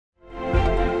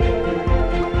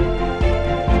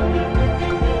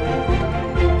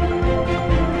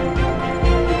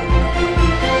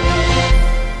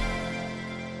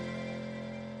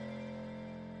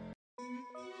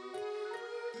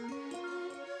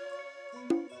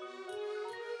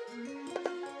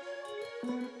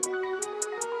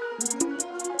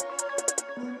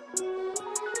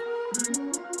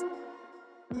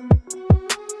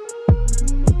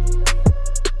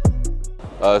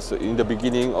So in the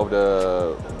beginning of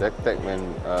the Deftech, when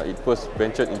it first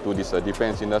ventured into this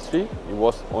defense industry, it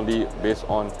was only based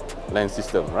on land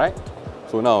system, right?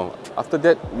 So now, after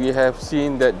that, we have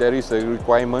seen that there is a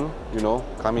requirement,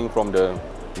 coming from the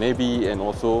Navy and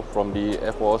also from the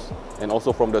Air Force and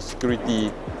also from the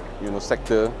security,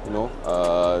 sector,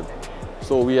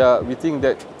 So we think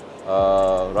that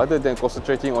rather than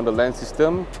concentrating on the land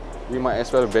system, we might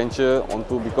as well venture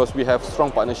onto, because we have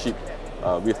strong partnership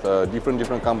with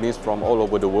different companies from all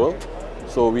over the world.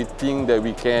 So we think that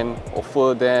we can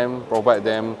provide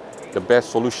them the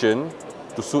best solution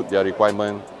to suit their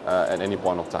requirement at any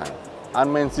point of time.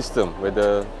 Unmanned system,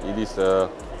 whether it is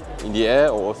in the air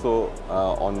or also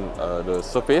on the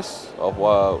surface of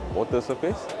water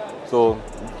surface. So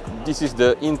this is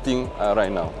the in thing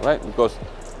right now, right? Because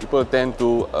people tend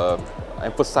to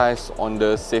emphasize on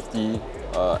the safety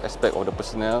aspect of the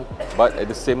personnel, but at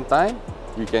the same time,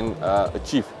 we can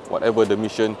achieve whatever the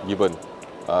mission given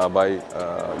by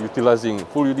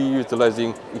fully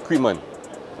utilizing equipment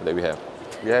that we have.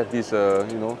 We have this,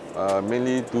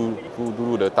 mainly to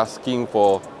do the tasking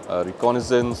for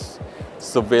reconnaissance,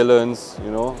 surveillance,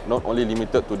 not only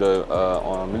limited to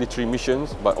the military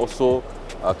missions, but also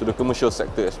to the commercial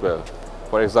sector as well.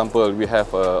 For example, we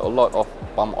have a lot of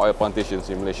palm oil plantations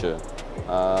in Malaysia.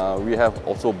 We have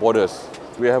also borders.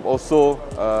 We have also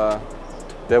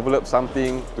developed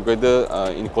something together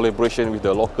in collaboration with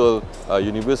the local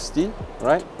university,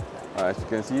 right? As you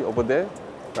can see over there,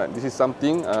 right? This is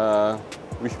something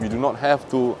which we do not have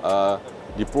to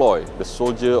deploy the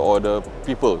soldier or the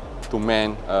people to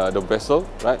man the vessel,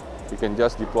 right? We can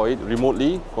just deploy it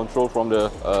remotely, control from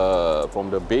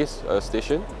the base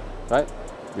station, right?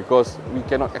 Because we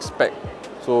cannot expect,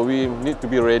 so we need to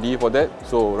be ready for that.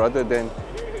 So rather than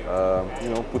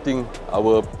putting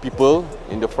our people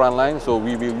in the front line, so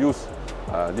we will use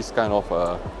this kind of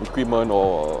equipment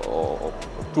or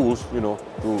tools,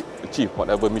 to achieve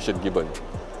whatever mission given.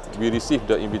 We received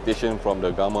the invitation from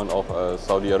the government of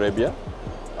Saudi Arabia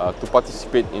to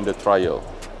participate in the trial.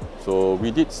 So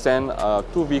we did send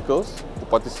 2 vehicles to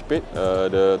participate,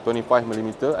 the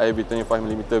 25mm, AAV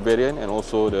 25mm variant and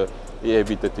also the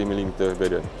AAV 30mm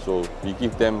variant. So we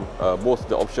give them both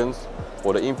the options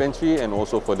for the infantry and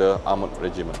also for the armored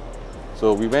regiment.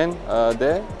 So we went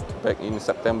there back in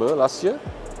September last year.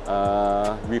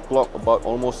 We clocked about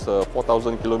almost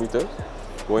 4,000 kilometers,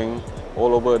 going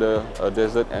all over the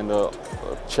desert and the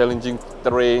challenging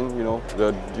terrain,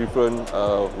 the different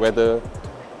weather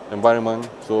environment.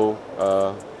 So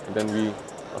then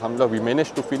alhamdulillah, we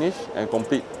managed to finish and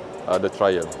complete the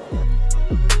trial.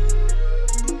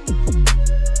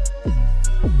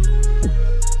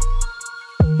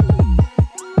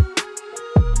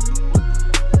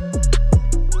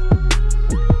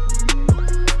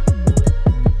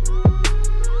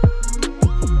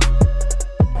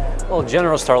 Well,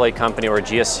 General Starlight Company, or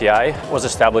GSCI, was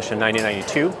established in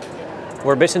 1992.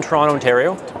 We're based in Toronto,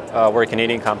 Ontario. We're a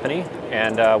Canadian company,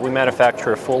 and we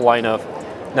manufacture a full line of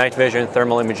night vision,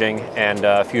 thermal imaging,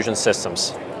 and fusion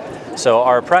systems. So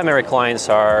our primary clients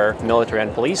are military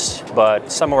and police,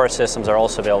 but some of our systems are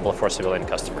also available for civilian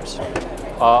customers.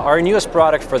 Our newest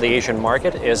product for the Asian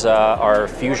market is our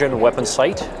fusion weapon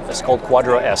sight. It's called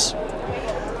QUADRO-S.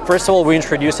 First of all, we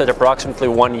introduced it approximately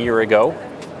 1 year ago.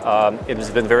 It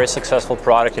has been a very successful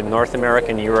product in North America,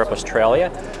 and Europe, Australia.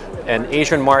 And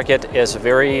Asian market is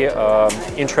very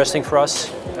interesting for us.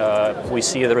 We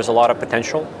see there is a lot of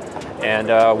potential, and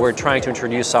we're trying to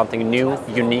introduce something new,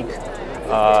 unique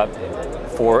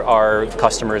for our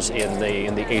customers in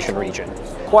the Asian region.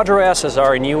 QUADRO-S is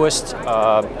our newest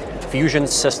fusion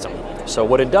system. So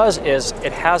what it does is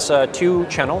it has 2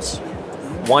 channels.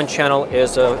 One channel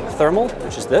is thermal,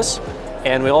 which is this,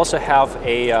 and we also have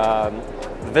a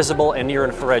visible and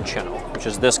near-infrared channel, which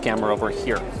is this camera over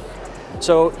here.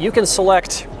 So you can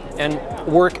select and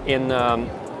work in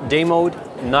day mode,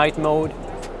 night mode,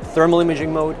 thermal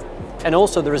imaging mode, and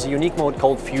also there is a unique mode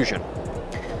called fusion.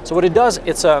 So what it does,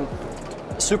 it's a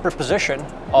superposition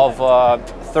of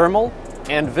thermal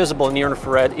and visible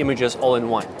near-infrared images all in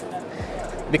one.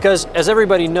 Because as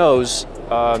everybody knows,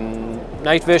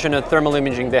 night vision and thermal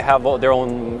imaging, they have their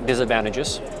own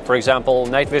disadvantages. For example,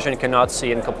 night vision cannot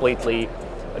see in completely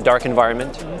dark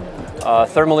environment.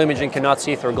 Thermal imaging cannot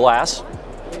see through glass.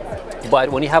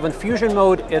 But when you have in fusion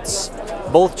mode, it's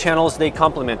both channels, they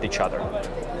complement each other.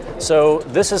 So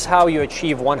this is how you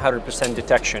achieve 100%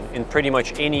 detection in pretty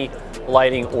much any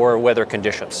lighting or weather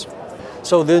conditions.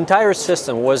 So the entire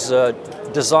system was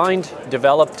designed,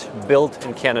 developed, built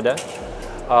in Canada.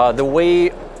 The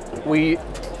way we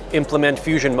implement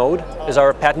fusion mode is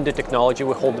our patented technology.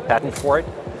 We hold the patent for it.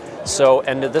 So,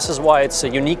 and this is why it's a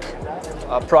unique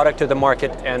product to the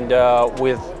market, and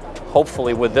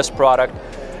hopefully with this product,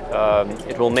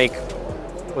 it will make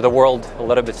the world a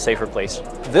little bit safer place.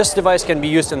 This device can be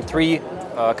used in 3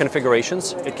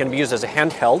 configurations. It can be used as a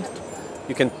handheld.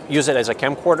 You can use it as a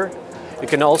camcorder. You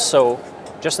can also,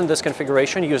 just in this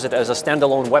configuration, use it as a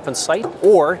standalone weapon sight,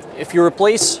 or if you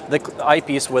replace the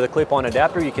eyepiece with a clip-on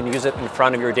adapter, you can use it in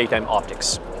front of your daytime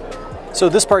optics. So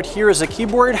this part here is a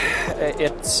keyboard.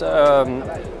 Its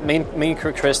main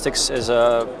characteristics is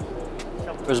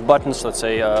there's buttons. Let's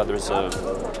say there's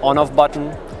a on-off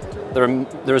button.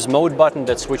 There's mode button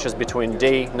that switches between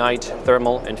day, night,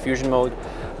 thermal, and fusion mode.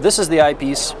 This is the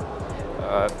eyepiece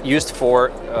used for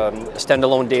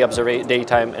standalone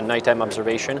daytime and nighttime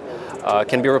observation.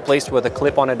 Can be replaced with a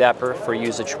clip-on adapter for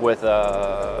usage with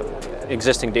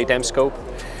existing daytime scope.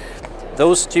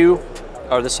 Those 2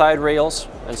 are the side rails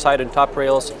and side and top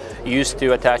rails used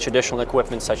to attach additional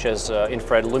equipment such as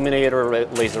infrared illuminator,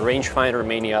 laser rangefinder,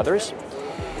 many others.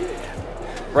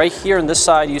 Right here on this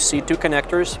side you see 2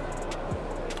 connectors,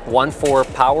 one for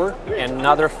power and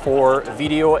another for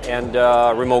video and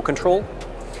remote control.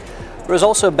 There's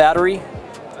also a battery.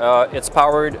 It's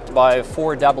powered by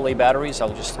 4 AA batteries.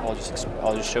 I'll just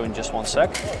show in just one sec.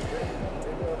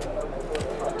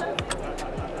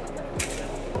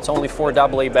 It's only 4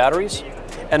 AA batteries.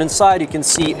 And inside you can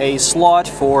see a slot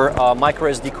for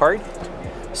micro SD card.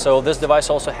 So this device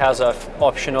also has an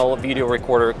optional video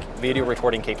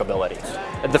recording capability.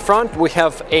 At the front we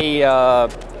have a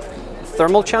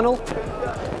thermal channel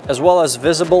as well as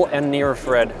visible and near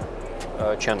infrared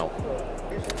channel.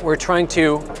 We're trying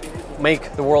to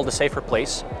make the world a safer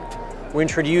place. We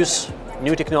introduce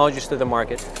new technologies to the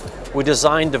market. We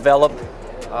design, develop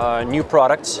new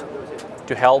products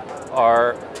to help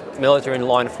our military and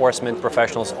law enforcement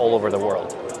professionals all over the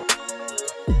world.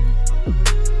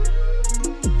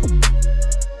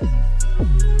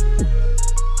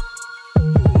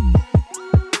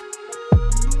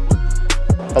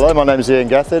 Hello, my name is Ian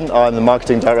Gethin. I'm the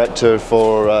Marketing Director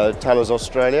for Thales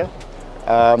Australia.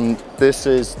 This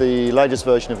is the latest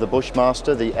version of the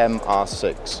Bushmaster, the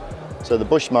MR6. So the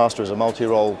Bushmaster is a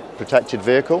multi-role protected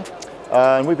vehicle,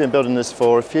 and we've been building this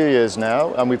for a few years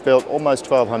now, and we've built almost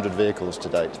 1,200 vehicles to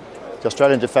date. The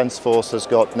Australian Defence Force has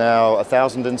got now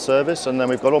 1,000 in service, and then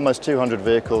we've got almost 200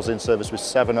 vehicles in service with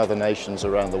 7 other nations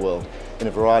around the world in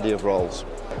a variety of roles.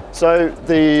 So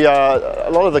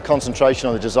a lot of the concentration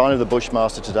on the design of the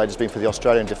Bushmaster to date has been for the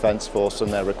Australian Defence Force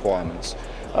and their requirements.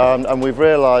 And we've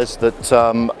realised that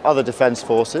other defence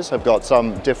forces have got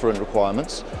some different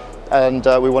requirements, and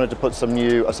we wanted to put some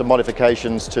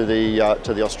modifications to the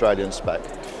Australian spec.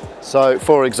 So,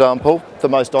 for example, the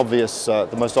most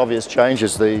obvious change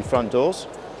is the front doors,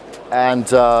 and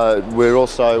we're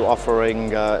also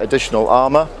offering additional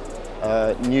armour,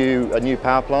 a new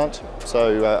power plant,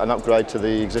 so an upgrade to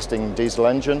the existing diesel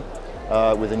engine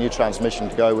with a new transmission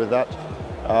to go with that.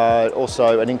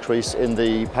 Also an increase in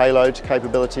the payload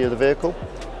capability of the vehicle,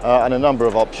 and a number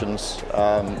of options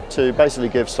to basically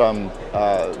give some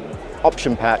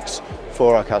option packs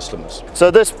for our customers.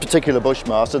 So this particular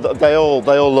Bushmaster, they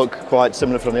all look quite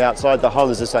similar from the outside. The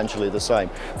hull is essentially the same.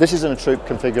 This is in a troop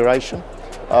configuration,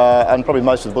 and probably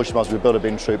most of the Bushmasters we built have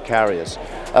been troop carriers.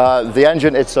 The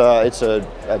engine, it's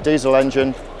a diesel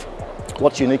engine.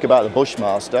 What's unique about the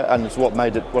Bushmaster, and it's what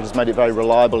has made it very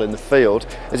reliable in the field,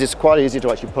 is it's quite easy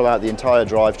to actually pull out the entire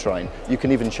drivetrain. You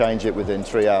can even change it within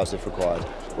 3 hours if required.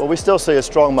 Well, we still see a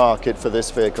strong market for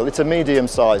this vehicle. It's a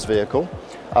medium-sized vehicle.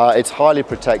 It's highly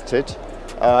protected.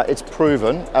 It's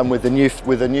proven, and with the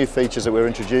new features that we're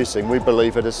introducing, we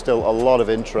believe it is still a lot of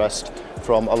interest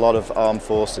from a lot of armed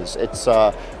forces. It's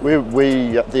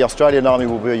the Australian Army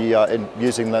will be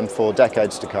using them for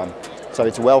decades to come. So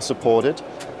it's well supported.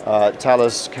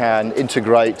 Thales can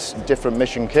integrate different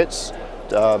mission kits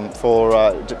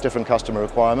for different customer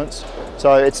requirements.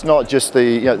 So it's not just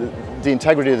the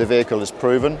integrity of the vehicle is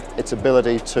proven, its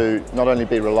ability to not only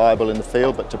be reliable in the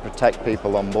field but to protect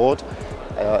people on board.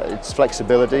 Its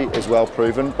flexibility is well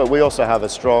proven, but we also have a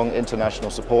strong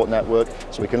international support network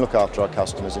so we can look after our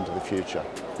customers into the future.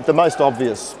 The most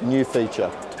obvious new feature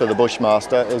for the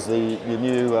Bushmaster is the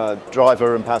new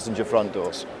driver and passenger front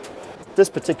doors. This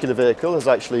particular vehicle has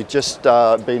actually just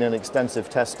been in extensive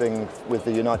testing with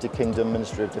the United Kingdom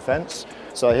Ministry of Defence.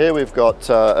 So here we've got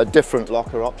a different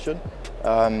locker option.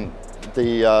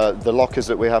 The lockers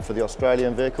that we have for the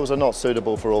Australian vehicles are not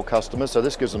suitable for all customers, so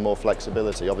this gives them more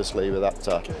flexibility, obviously, with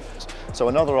that. So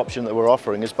another option that we're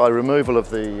offering is by removal of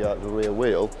the rear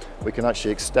wheel, we can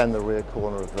actually extend the rear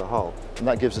corner of the hull, and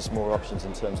that gives us more options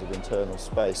in terms of internal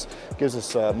space. It gives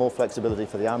us more flexibility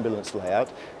for the ambulance layout.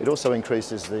 It also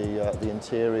increases the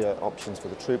interior options for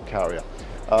the troop carrier.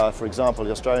 For example,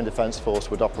 the Australian Defence Force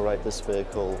would operate this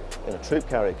vehicle in a troop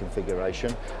carrier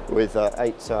configuration with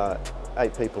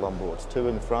eight people on board, 2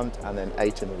 in the front and then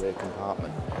 8 in the rear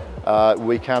compartment.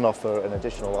 We can offer an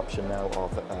additional option now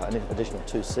of an additional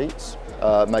 2 seats,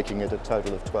 making it a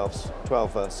total of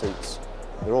 12 seats.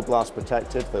 They're all blast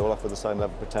protected, they all offer the same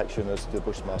level of protection as the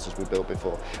Bushmasters we built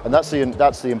before. And that's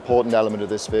the important element of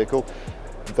this vehicle.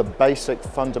 The basic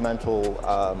fundamental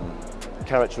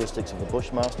characteristics of the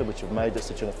Bushmaster, which have made it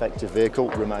such an effective vehicle,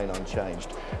 remain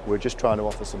unchanged. We're just trying to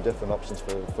offer some different options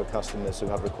for customers who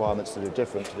have requirements that are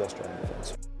different to the Australian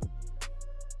Defence.